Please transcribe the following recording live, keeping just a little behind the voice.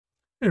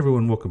Hey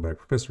everyone, welcome back.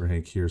 Professor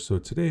Hank here. So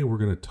today we're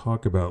going to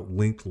talk about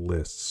linked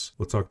lists.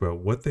 We'll talk about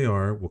what they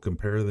are, we'll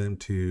compare them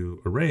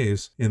to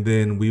arrays, and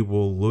then we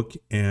will look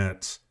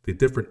at the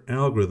different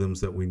algorithms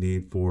that we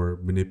need for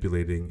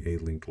manipulating a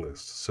linked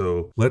list.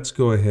 So let's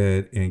go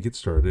ahead and get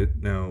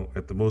started. Now,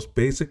 at the most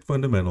basic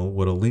fundamental,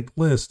 what a linked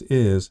list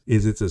is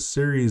it's a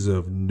series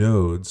of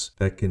nodes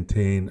that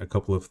contain a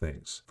couple of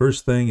things.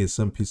 First thing is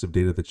some piece of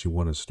data that you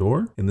want to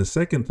store, and the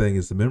second thing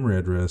is the memory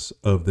address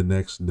of the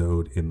next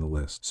node in the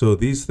list. So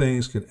these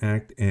things can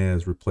act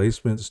as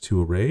replacements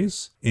to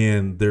arrays,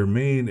 and their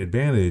main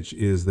advantage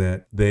is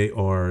that they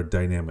are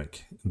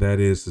dynamic. That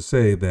is to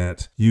say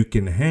that you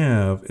can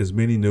have as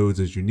many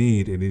nodes as you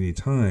need at any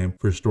time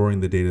for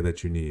storing the data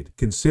that you need.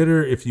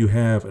 Consider if you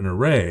have an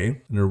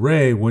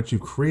array, once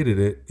you've created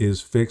it, is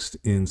fixed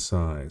in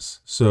size.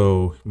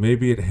 So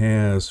maybe it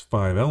has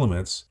 5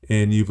 elements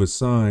and you've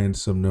assigned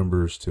some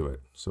numbers to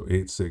it. So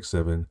 8, 6,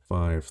 7,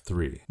 5,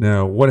 3.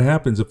 Now, what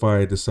happens if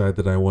I decide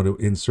that I want to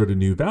insert a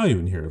new value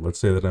in here? Let's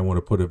say that I want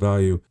to put a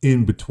value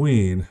in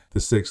between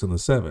the 6 and the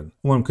 7.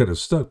 Well, I'm kind of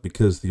stuck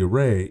because the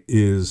array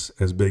is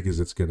as big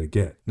as it's going to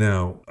get.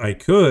 Now, I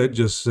could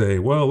just say,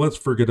 well, let's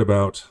forget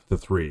about the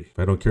 3. If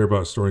I don't care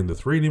about storing the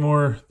 3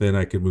 anymore, then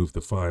I can move the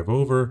 5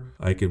 over,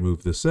 I can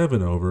move the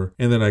 7 over,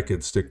 and then I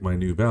could stick my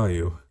new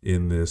value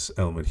in this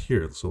element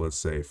here. So let's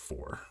say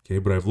 4. Okay,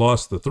 but I've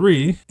lost the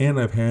 3 and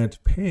I've had to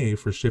pay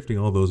for shifting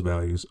all those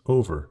values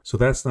over. So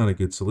that's not a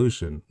good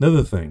solution.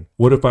 Another thing,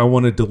 what if I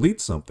want to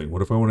delete something?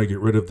 What if I want to get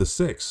rid of the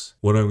 6?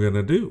 What am I going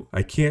to do?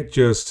 I can't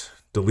just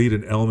delete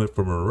an element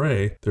from an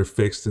array. They're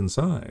fixed in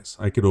size.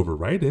 I could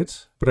overwrite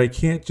it, but I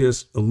can't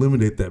just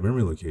eliminate that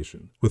memory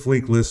location. With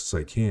linked lists,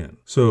 I can.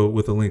 So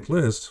with a linked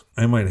list,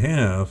 I might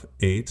have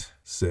 8,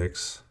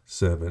 6,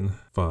 7,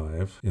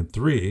 5, and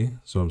 3.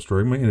 So I'm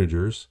storing my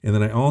integers. And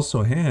then I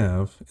also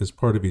have, as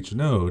part of each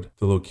node,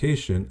 the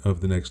location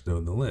of the next node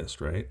in the list,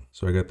 right?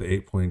 So I got the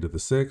 8 pointing to the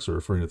 6 or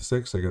referring to the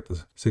 6. I got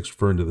the 6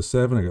 referring to the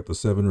 7. I got the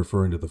 7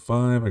 referring to the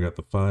 5. I got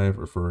the 5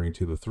 referring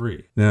to the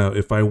 3. Now,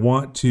 if I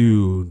want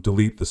to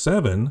delete the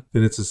 7,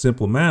 then it's a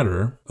simple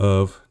matter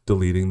of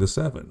deleting the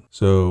 7.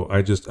 So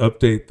I just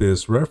update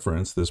this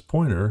reference, this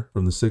pointer,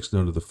 from the 6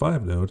 node to the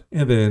 5 node,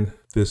 and then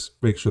this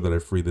make sure that I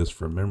free this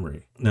from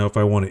memory. Now, if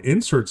I want to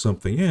insert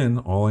something in,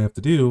 all I have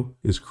to do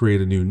is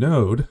create a new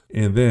node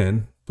and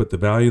then put the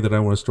value that I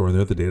want to store in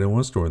there, the data I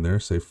want to store in there,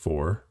 say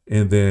 4,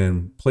 and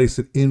then place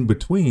it in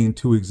between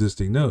 2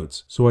 existing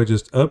nodes. So I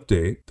just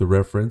update the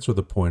reference or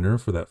the pointer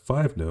for that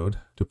 5 node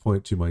to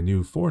point to my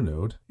new 4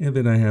 node, and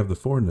then I have the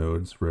 4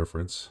 nodes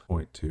reference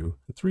point to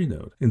the 3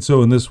 node. And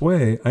so in this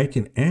way, I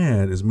can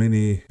add as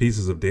many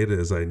pieces of data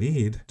as I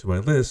need to my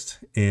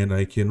list, and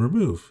I can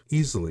remove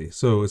easily.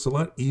 So it's a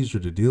lot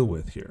easier to deal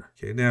with here.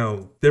 Okay,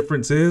 now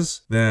difference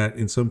is that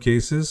in some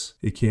cases,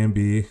 it can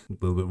be a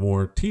little bit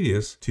more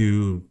tedious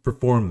to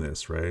perform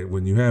this, right?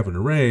 When you have an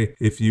array,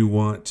 if you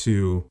want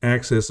to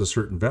access a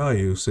certain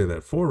value, say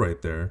that 4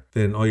 right there,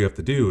 then all you have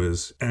to do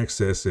is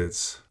access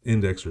its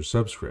index or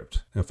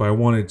subscript. If I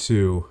wanted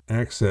to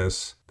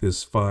access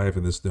this 5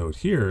 in this node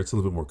here, it's a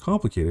little bit more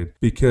complicated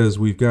because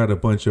we've got a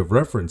bunch of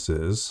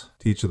references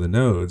to each of the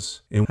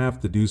nodes and have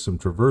to do some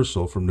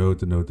traversal from node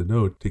to node to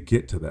node to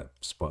get to that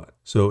spot.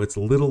 So it's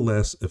a little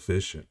less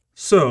efficient.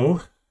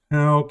 So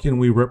how can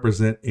we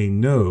represent a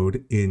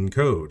node in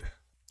code?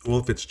 Well,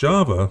 if it's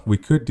Java, we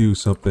could do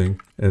something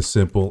as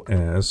simple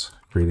as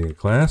creating a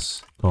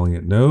class, calling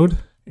it node,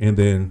 and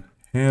then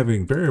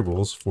having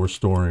variables for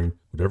storing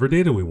whatever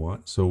data we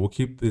want. So we'll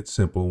keep it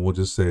simple. We'll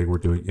just say we're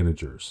doing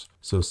integers.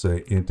 So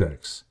say int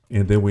x.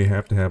 And then we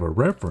have to have a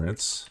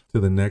reference to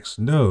the next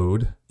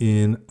node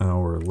in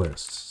our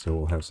list. So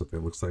we'll have something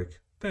that looks like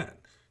that.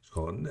 Let's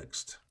call it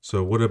next.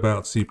 So what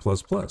about C++?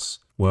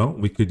 Well,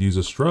 we could use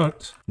a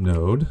struct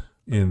node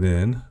and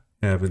then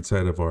have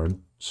inside of our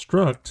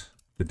struct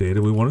the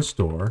data we want to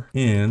store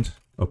and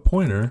a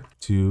pointer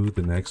to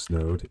the next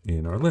node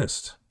in our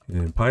list.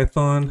 In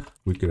Python,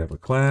 we could have a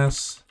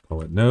class,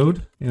 call it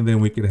node, and then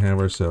we could have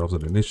ourselves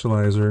an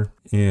initializer,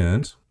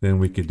 and then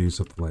we could do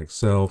something like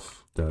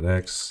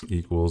self.x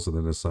equals, and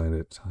then assign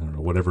it, I don't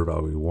know, whatever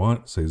value we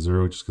want, say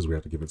 0, just because we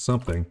have to give it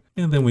something,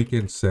 and then we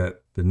can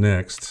set the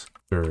next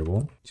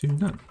variable to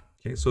none.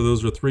 Okay, so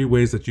those are 3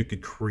 ways that you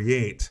could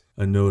create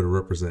a node or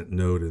represent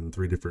node in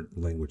 3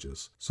 different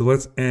languages. So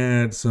let's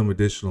add some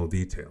additional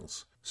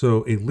details.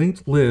 So a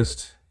linked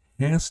list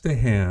has to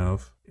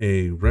have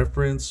a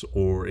reference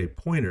or a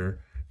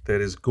pointer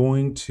that is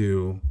going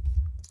to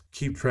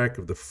keep track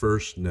of the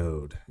first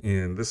node.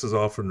 And this is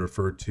often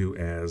referred to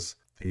as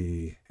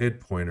the head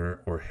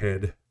pointer or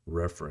head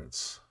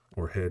reference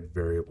or head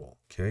variable.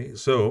 Okay,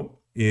 so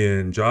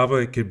in Java,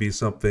 it could be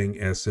something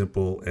as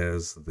simple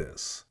as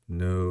this,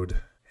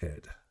 node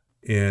head.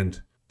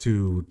 And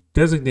to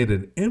designate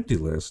an empty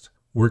list,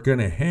 we're going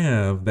to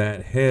have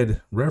that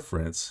head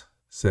reference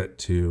set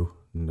to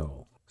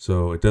null.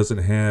 So it doesn't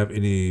have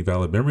any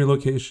valid memory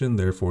location,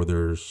 therefore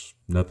there's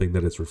nothing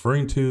that it's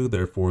referring to,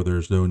 therefore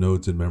there's no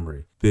nodes in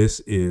memory. This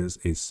is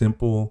a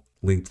simple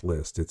linked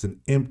list. It's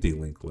an empty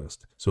linked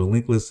list. So a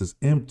linked list is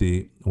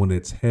empty when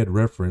its head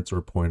reference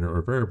or pointer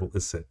or variable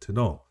is set to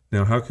null.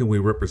 Now, how can we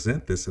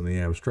represent this in the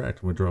abstract?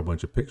 I'm going to draw a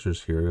bunch of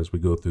pictures here as we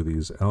go through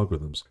these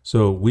algorithms.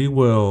 So we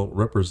will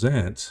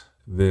represent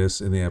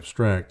this in the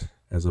abstract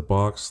as a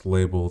box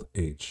labeled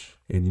H.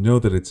 And you know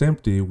that it's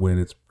empty when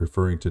it's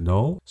referring to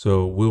null.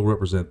 So we'll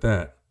represent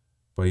that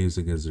by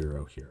using a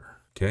 0 here.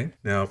 Okay.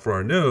 Now for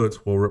our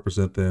nodes, we'll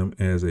represent them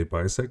as a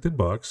bisected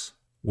box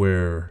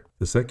where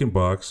the second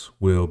box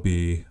will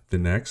be the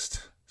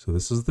next. So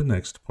this is the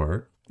next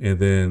part. And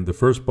then the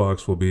first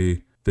box will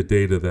be the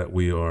data that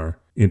we are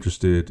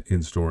interested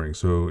in storing.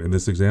 So in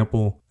this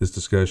example, this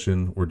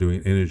discussion, we're doing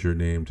an integer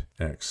named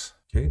X.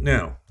 Okay.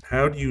 Now,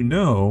 how do you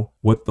know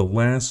what the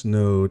last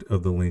node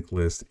of the linked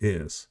list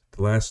is?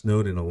 The last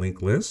node in a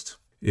linked list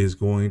is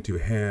going to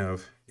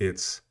have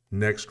its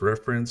next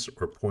reference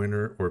or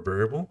pointer or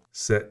variable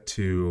set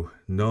to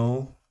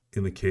null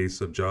in the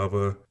case of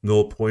Java,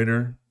 null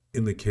pointer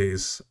in the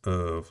case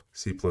of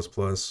C++,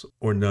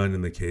 or none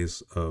in the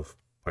case of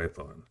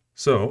Python.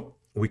 So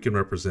we can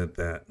represent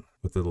that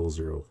with a little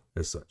 0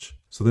 as such.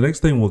 So the next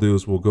thing we'll do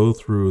is we'll go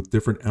through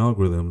different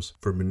algorithms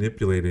for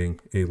manipulating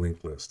a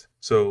linked list.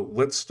 So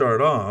let's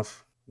start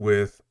off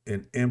with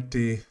an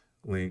empty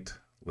linked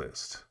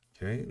list.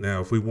 Okay.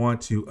 Now, if we want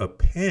to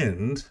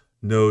append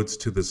nodes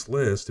to this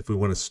list, if we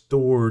want to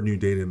store new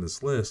data in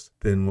this list,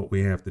 then what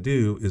we have to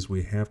do is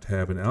we have to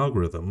have an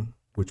algorithm,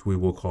 which we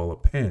will call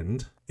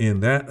append.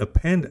 And that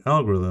append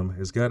algorithm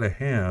has got to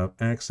have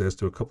access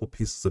to a couple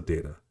pieces of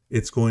data.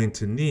 It's going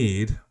to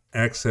need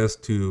access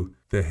to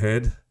the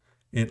head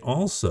and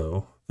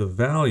also the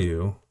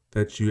value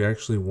that you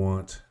actually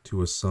want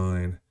to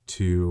assign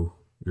to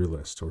your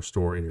list or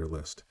store in your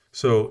list.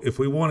 So if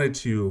we wanted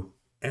to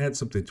add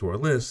something to our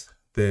list,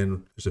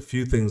 then there's a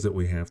few things that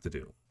we have to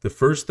do. The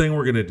first thing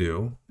we're going to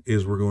do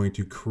is we're going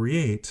to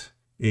create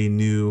a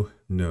new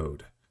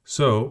node.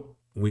 So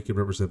we can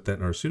represent that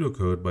in our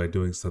pseudocode by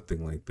doing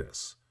something like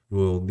this.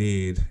 We'll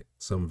need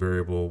some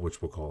variable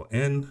which we'll call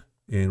n,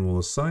 and we'll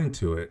assign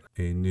to it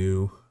a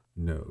new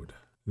node.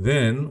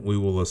 Then we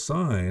will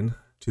assign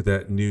to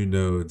that new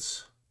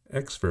node's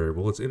x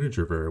variable, its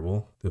integer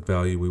variable, the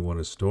value we want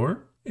to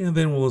store, and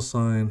then we'll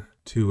assign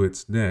to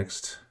its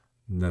next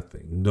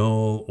nothing,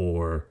 null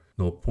or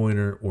null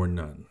pointer or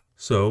none.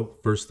 So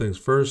first things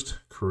first,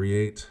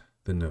 create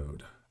the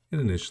node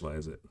and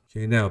initialize it.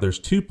 Okay, now there's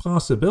two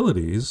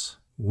possibilities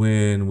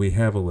when we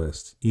have a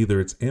list. Either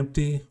it's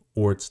empty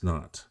or it's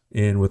not.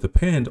 And with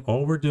append,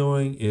 all we're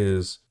doing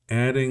is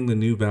adding the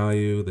new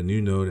value, the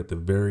new node at the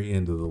very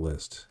end of the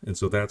list. And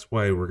so that's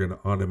why we're going to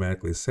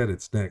automatically set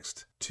its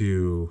next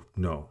to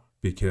null,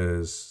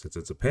 because since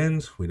it's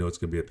append, we know it's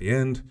going to be at the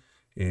end.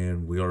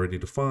 And we already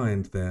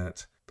defined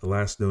that the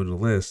last node in the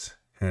list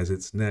has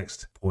its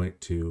next point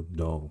to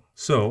null.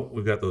 So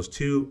we've got those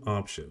two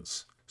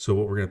options. So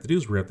what we're going to have to do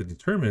is we're going to have to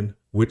determine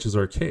which is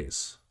our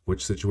case.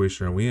 Which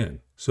situation are we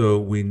in? So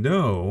we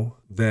know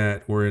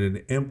that we're in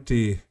an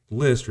empty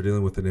list, or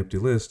dealing with an empty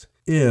list,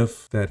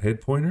 if that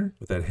head pointer,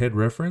 or that head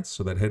reference,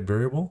 so that head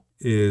variable,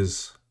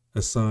 is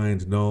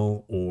assigned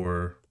null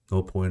or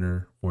null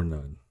pointer or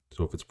none.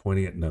 So if it's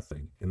pointing at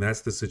nothing. And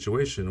that's the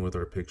situation with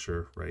our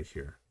picture right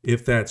here.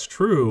 If that's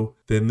true,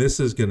 then this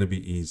is going to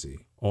be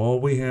easy. All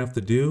we have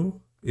to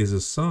do is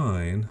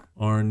assign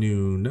our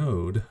new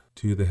node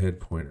to the head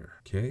pointer.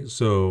 Okay,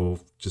 so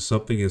just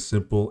something as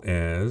simple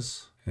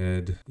as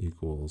head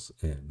equals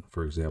n,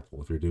 for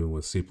example, if you're doing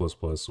with C++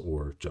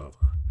 or Java.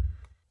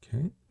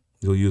 Okay,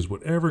 you'll use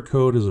whatever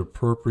code is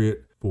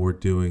appropriate for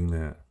doing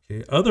that.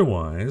 Okay,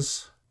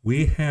 otherwise,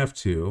 we have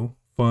to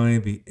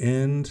find the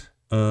end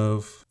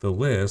of the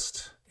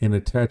list and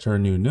attach our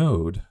new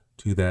node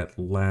to that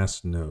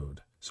last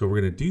node. So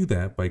we're going to do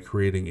that by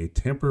creating a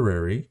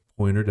temporary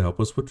pointer to help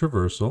us with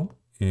traversal.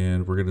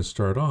 And we're going to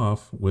start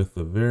off with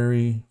the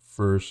very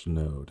first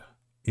node.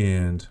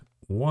 And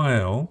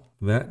while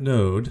that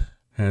node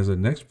has a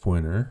next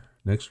pointer,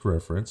 next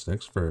reference,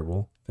 next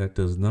variable that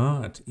does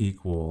not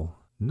equal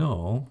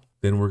null,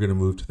 then we're going to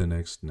move to the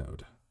next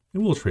node.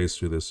 And we'll trace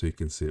through this so you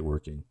can see it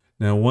working.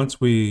 Now, once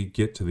we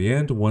get to the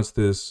end, once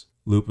this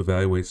loop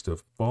evaluates to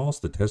false,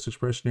 the test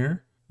expression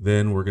here,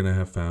 then we're going to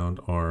have found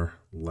our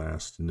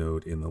last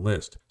node in the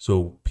list.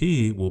 So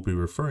P will be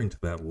referring to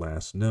that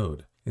last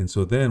node. And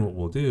so then what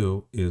we'll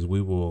do is we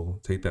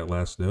will take that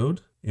last node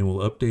and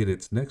we'll update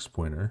its next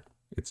pointer,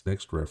 its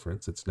next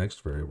reference, its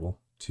next variable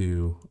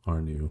to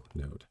our new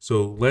node.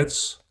 So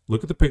let's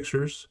look at the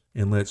pictures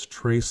and let's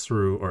trace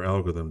through our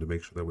algorithm to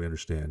make sure that we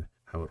understand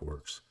how it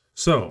works.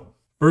 So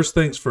first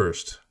things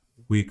first,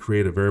 we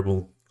create a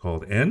variable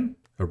called n,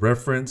 a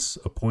reference,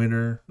 a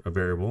pointer, a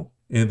variable,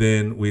 and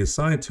then we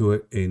assign to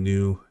it a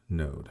new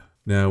node.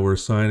 Now we're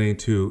assigning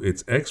to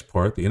its x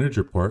part, the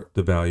integer part,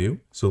 the value.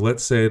 So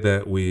let's say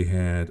that we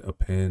had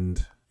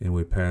append and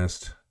we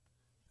passed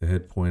the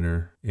head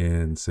pointer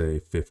and say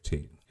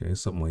 15, okay,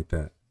 something like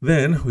that.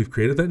 Then we've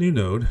created that new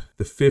node.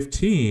 The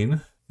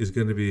 15 is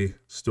going to be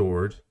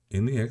stored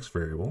in the x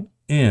variable,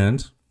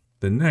 and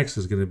the next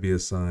is going to be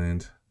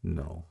assigned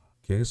null.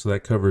 Okay, so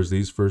that covers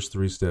these first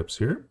three steps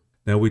here.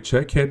 Now we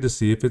check head to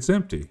see if it's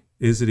empty.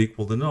 Is it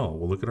equal to null?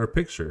 We'll look at our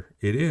picture.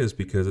 It is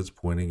because it's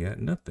pointing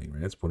at nothing,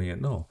 right? It's pointing at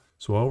null.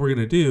 So all we're going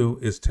to do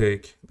is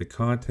take the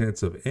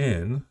contents of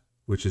n,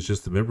 which is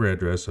just the memory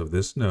address of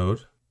this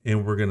node,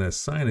 and we're going to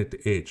assign it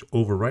to h,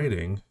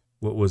 overwriting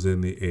what was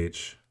in the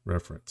h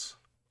reference.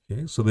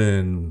 Okay, so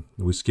then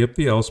we skip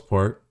the else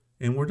part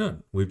and we're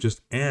done. We've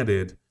just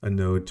added a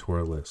node to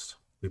our list.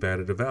 We've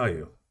added a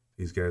value.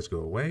 These guys go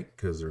away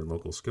because they're in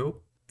local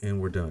scope,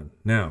 and we're done.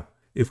 Now,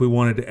 if we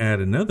wanted to add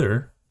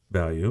another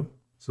value,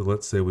 so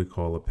let's say we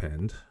call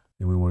append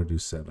and we want to do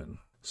 7.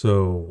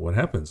 So what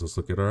happens? Let's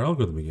look at our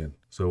algorithm again.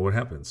 So what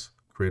happens?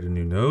 Create a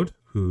new node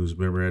whose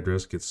memory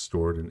address gets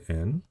stored in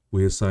n.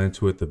 We assign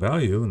to it the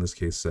value, in this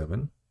case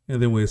 7,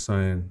 and then we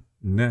assign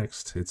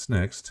its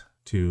next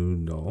to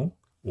null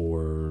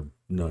or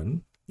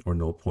none or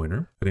null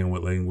pointer, depending on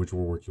what language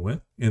we're working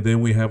with. And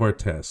then we have our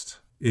test.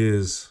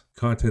 Is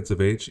contents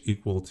of h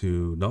equal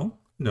to null?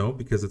 No,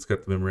 because it's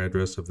got the memory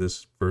address of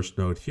this first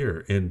node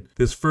here. And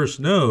this first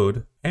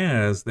node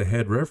has the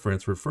head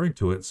reference referring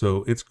to it,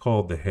 so it's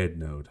called the head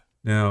node.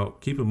 Now,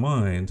 keep in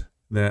mind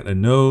that a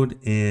node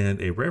and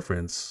a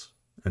reference,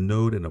 a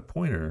node and a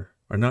pointer,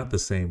 are not the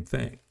same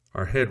thing.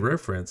 Our head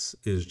reference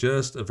is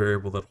just a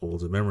variable that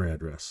holds a memory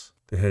address.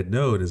 The head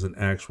node is an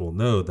actual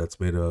node that's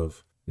made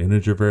of an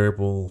integer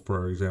variable,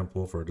 for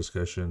example, for our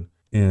discussion,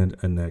 and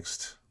a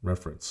next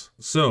reference.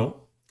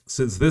 So,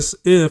 since this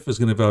if is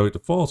going to evaluate to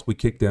false, we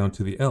kick down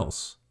to the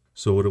else.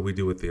 So what do we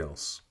do with the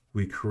else?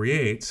 We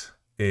create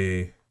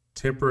a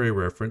temporary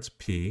reference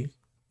p,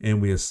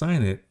 and we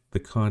assign it the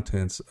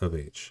contents of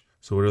h.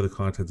 So what are the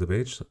contents of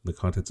h? The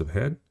contents of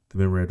head, the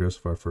memory address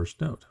of our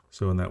first node.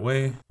 So in that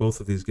way, both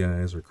of these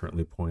guys are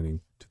currently pointing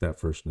to that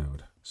first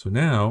node. So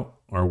now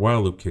our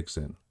while loop kicks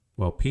in.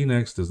 Well, p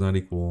next does not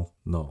equal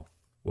null.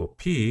 Well,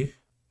 p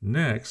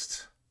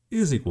next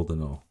is equal to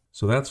null.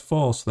 So that's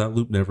false, so that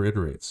loop never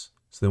iterates.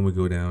 So then we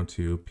go down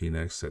to p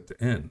next set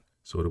to n.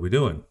 So what are we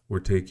doing? We're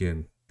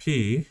taking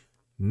p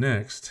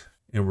next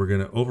and we're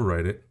going to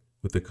overwrite it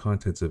with the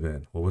contents of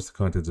n. Well, what's the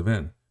contents of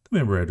n? The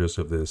memory address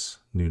of this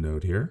new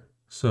node here.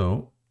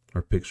 So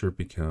our picture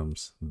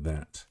becomes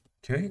that.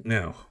 Okay,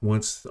 now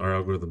once our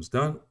algorithm's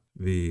done,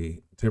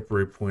 the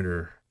temporary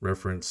pointer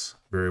reference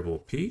variable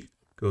p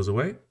goes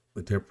away,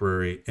 the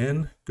temporary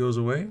n goes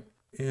away,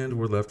 and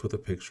we're left with a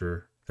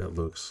picture that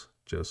looks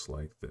just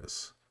like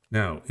this.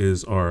 Now,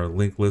 is our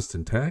linked list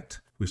intact?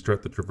 We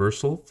start the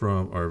traversal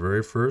from our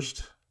very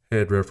first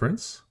head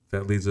reference.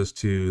 That leads us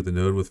to the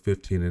node with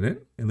 15 in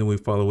it. And then we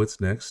follow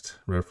its next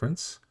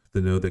reference,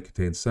 the node that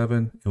contains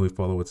 7, and we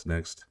follow its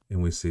next,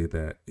 and we see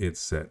that it's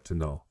set to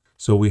null.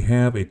 So we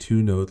have a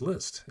 2-node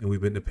list, and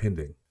we've been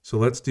appending. So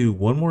let's do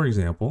one more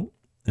example.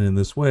 And in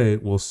this way,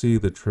 we'll see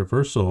the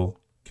traversal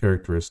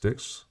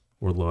characteristics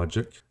or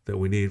logic that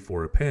we need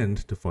for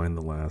append to find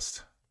the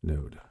last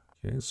node.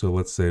 Okay, so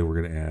let's say we're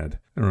going to add,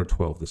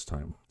 12 this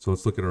time. So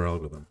let's look at our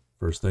algorithm.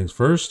 First things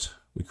first,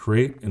 we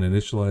create and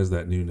initialize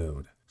that new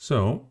node.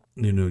 So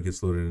new node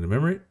gets loaded into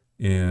memory,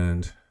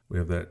 and we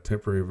have that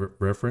temporary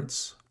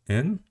reference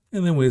n,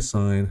 and then we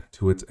assign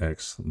to its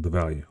x the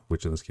value,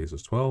 which in this case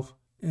is 12,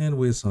 and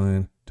we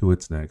assign to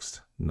its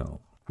next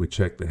null. We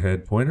check the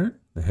head pointer,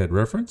 the head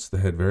reference, the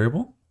head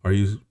variable. Are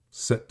you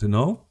set to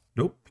null?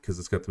 Nope, because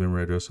it's got the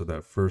memory address of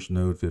that first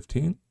node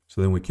 15.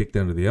 So then we kick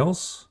down to the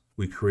else.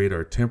 We create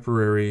our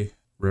temporary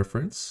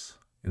reference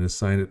and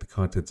assign it the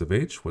contents of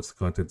h. What's the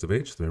contents of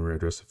h? The memory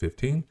address of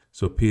 15.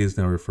 So p is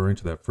now referring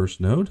to that first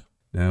node.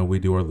 Now we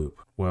do our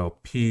loop. While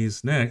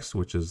p's next,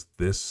 which is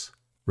this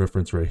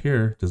reference right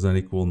here, does not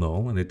equal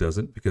null, and it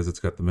doesn't because it's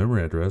got the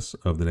memory address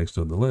of the next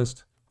node on the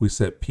list, we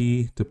set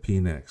p to p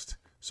next.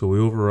 So we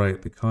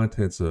overwrite the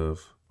contents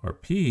of our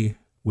p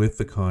with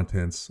the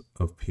contents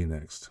of p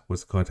next.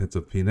 What's the contents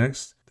of p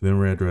next? The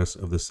memory address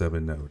of the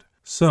 7 node.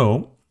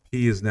 So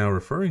p is now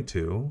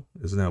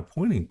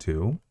pointing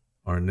to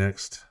our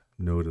next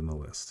node in the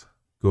list.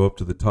 Go up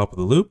to the top of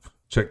the loop,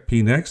 check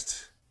p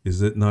next.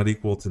 Is it not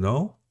equal to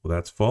null? Well,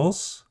 that's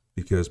false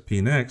because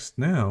p next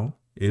now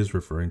is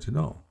referring to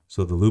null.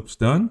 So the loop's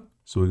done.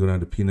 So we go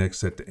down to p next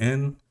set to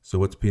n. So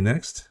what's p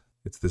next?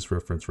 It's this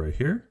reference right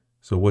here.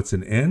 So what's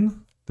in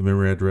n? The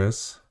memory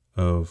address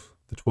of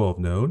the 12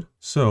 node.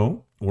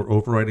 So we're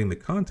overwriting the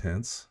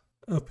contents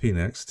of p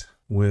next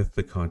with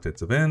the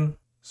contents of n.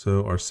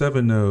 So our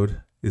 7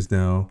 node is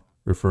now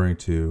referring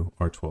to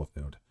our 12th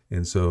node.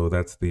 And so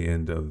that's the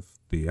end of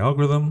the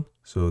algorithm.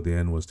 So the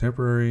n was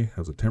temporary,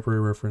 has a temporary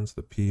reference,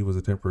 the p was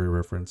a temporary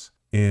reference,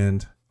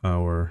 and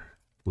our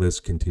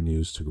list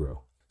continues to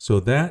grow. So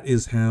that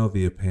is how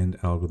the append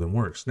algorithm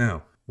works.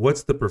 Now,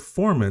 what's the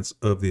performance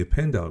of the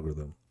append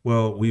algorithm?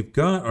 Well, we've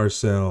got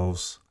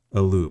ourselves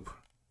a loop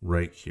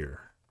right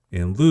here.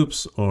 And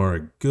loops are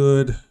a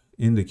good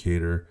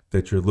indicator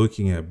that you're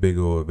looking at big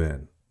O of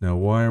n. Now,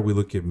 why are we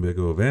looking at big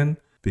O of n?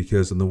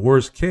 Because in the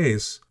worst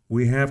case,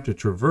 we have to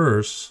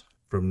traverse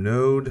from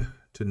node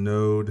to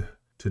node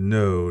to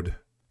node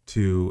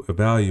to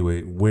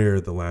evaluate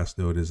where the last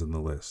node is in the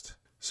list.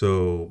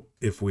 So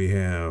if we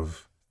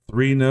have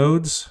 3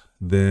 nodes,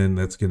 then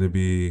that's going to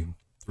be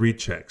 3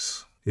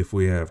 checks. If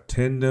we have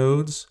 10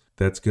 nodes,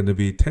 that's going to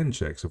be 10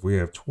 checks. If we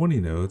have 20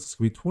 nodes, it's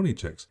going to be 20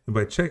 checks. And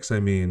by checks, I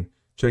mean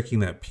checking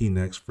that p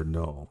next for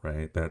null,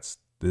 right? That's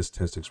this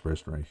test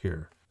expression right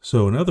here.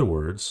 So in other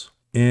words,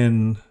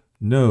 n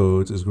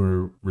nodes is going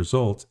to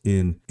result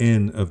in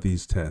n of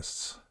these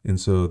tests. And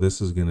so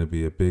this is going to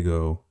be a big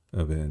O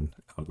of n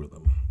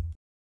algorithm.